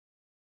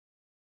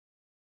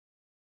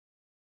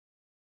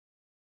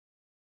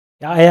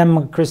I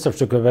am Christoph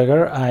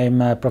Stuckenberger.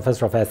 I'm a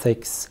professor of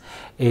ethics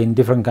in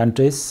different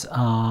countries,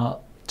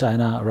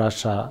 China,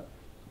 Russia,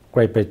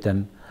 Great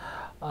Britain,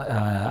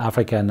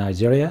 Africa and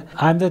Nigeria.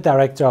 I'm the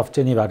director of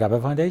Geneva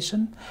UNGSII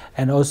Foundation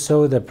and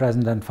also the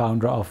president and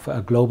founder of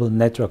a global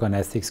network on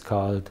ethics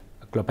called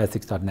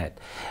globeethics.net.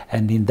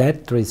 And in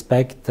that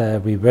respect,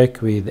 we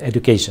work with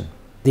education.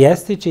 The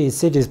SDG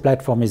Cities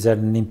platform is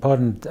an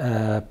important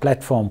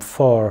platform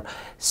for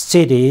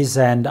cities,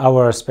 and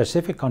our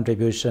specific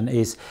contribution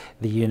is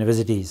the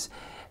universities.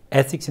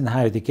 Ethics in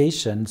higher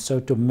education, so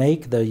to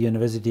make the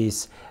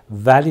universities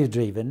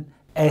value-driven,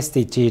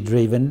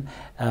 SDG-driven,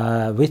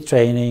 with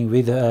training,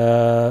 with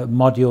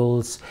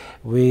modules,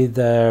 with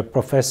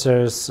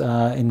professors'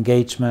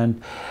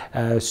 engagement,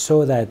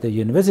 so that the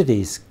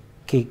universities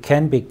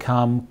can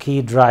become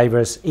key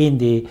drivers in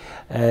the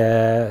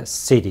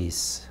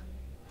cities.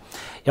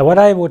 Yeah, what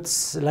I would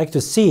like to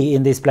see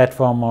in this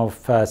platform of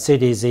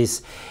cities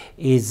is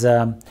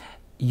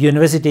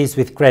universities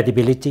with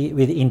credibility,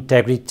 with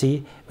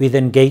integrity, with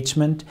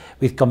engagement,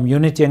 with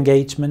community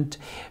engagement,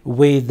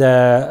 with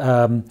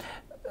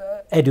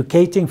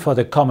educating for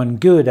the common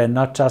good and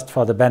not just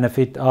for the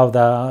benefit of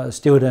the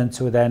students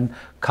who then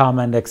come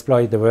and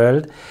exploit the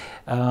world.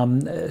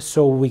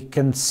 So we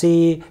can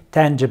see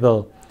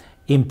tangible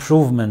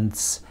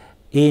improvements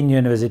in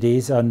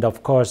universities, and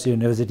of course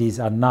universities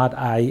are not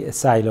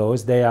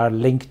silos, they are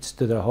linked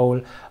to the whole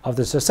of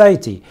the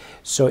society.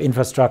 So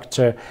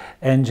infrastructure,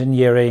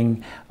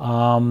 engineering,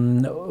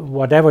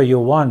 whatever you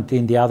want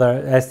in the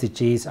other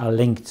SDGs are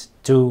linked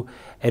to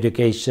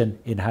education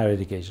in higher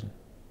education.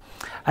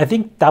 I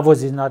think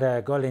Davos is not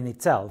a goal in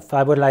itself.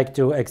 I would like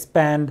to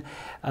expand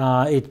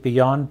it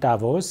beyond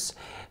Davos.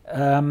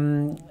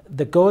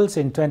 The goals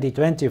in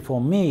 2020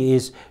 for me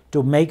is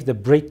to make the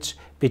bridge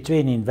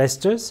between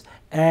investors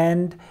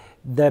and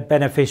the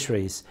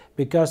beneficiaries,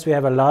 because we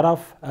have a lot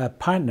of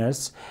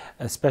partners,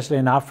 especially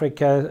in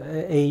Africa,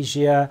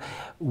 Asia,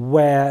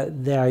 where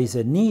there is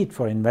a need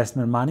for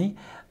investment money.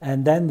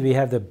 And then we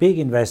have the big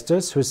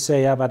investors who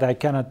say, yeah, but I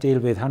cannot deal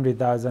with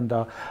 100,000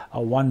 or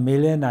 1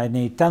 million, I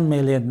need 10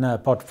 million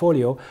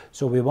portfolio.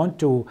 So we want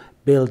to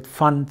build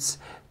funds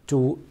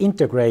to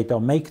integrate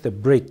or make the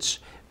bridge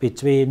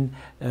between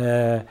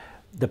the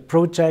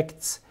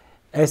projects,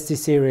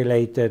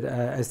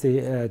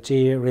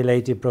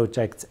 SDG-related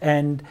projects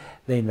and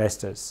the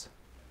investors.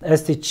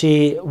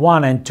 SDG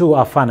 1 and 2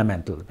 are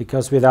fundamental,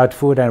 because without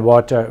food and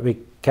water we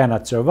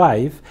cannot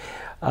survive.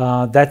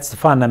 That's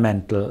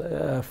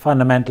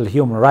fundamental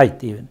human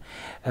right even.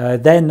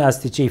 Then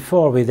SDG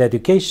 4 with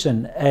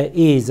education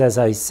is, as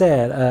I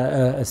said,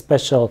 a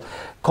special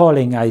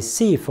calling I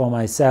see for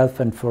myself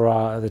and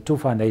for the two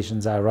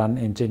foundations I run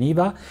in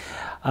Geneva.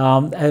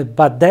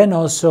 But then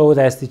also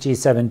the SDG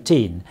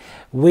 17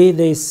 with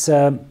this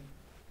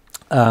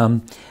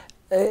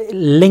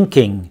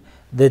linking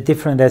the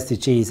different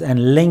SDGs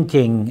and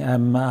linking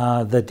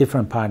the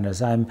different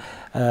partners. I'm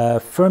a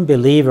firm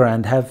believer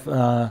and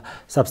have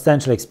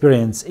substantial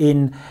experience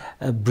in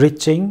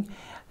bridging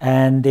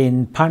and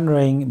in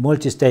partnering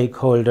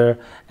multi-stakeholder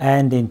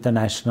and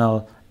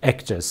international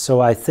actors. So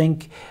I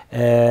think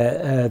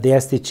the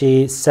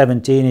SDG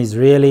 17 is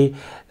really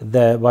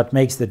what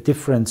makes the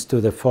difference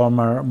to the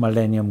former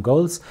Millennium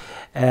Goals,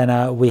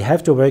 and we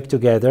have to work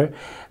together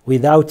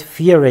without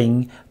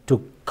fearing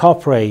to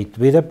cooperate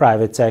with the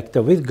private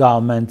sector, with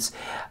governments.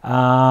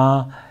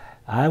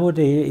 I would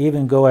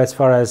even go as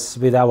far as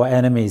with our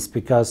enemies,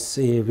 because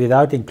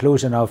without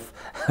inclusion of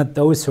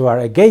those who are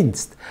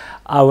against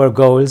our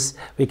goals,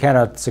 we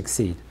cannot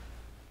succeed.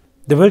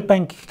 The World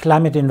Bank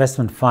Climate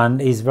Investment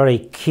Fund is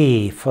very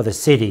key for the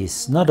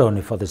cities, not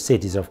only for the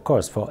cities, of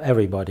course, for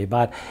everybody,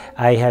 but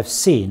I have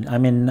seen, I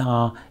mean,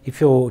 if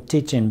you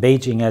teach in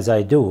Beijing, as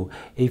I do,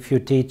 if you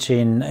teach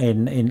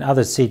in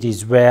other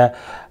cities where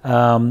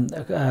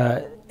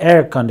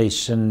air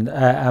condition,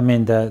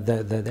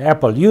 the air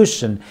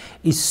pollution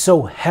is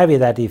so heavy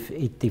that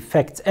it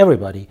affects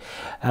everybody.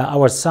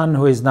 Our son,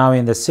 who is now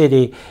in the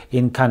city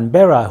in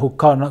Canberra, who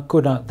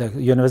could not, the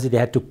university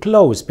had to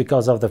close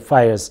because of the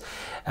fires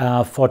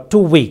for 2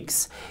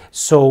 weeks.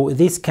 So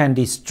this can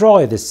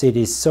destroy the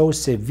city so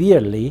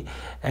severely,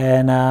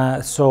 and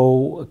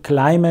so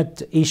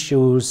climate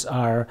issues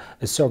are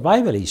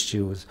survival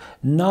issues,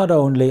 not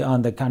only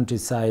on the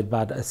countryside,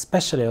 but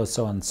especially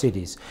also on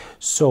cities.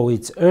 So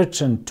it's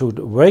urgent to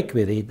work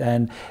with it,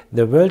 and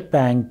the World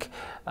Bank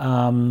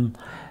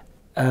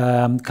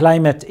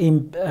Climate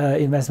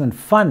Investment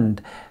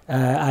Fund,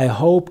 I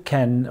hope,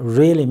 can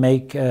really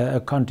make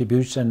a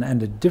contribution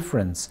and a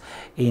difference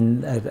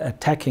in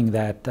attacking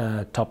that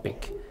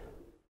topic.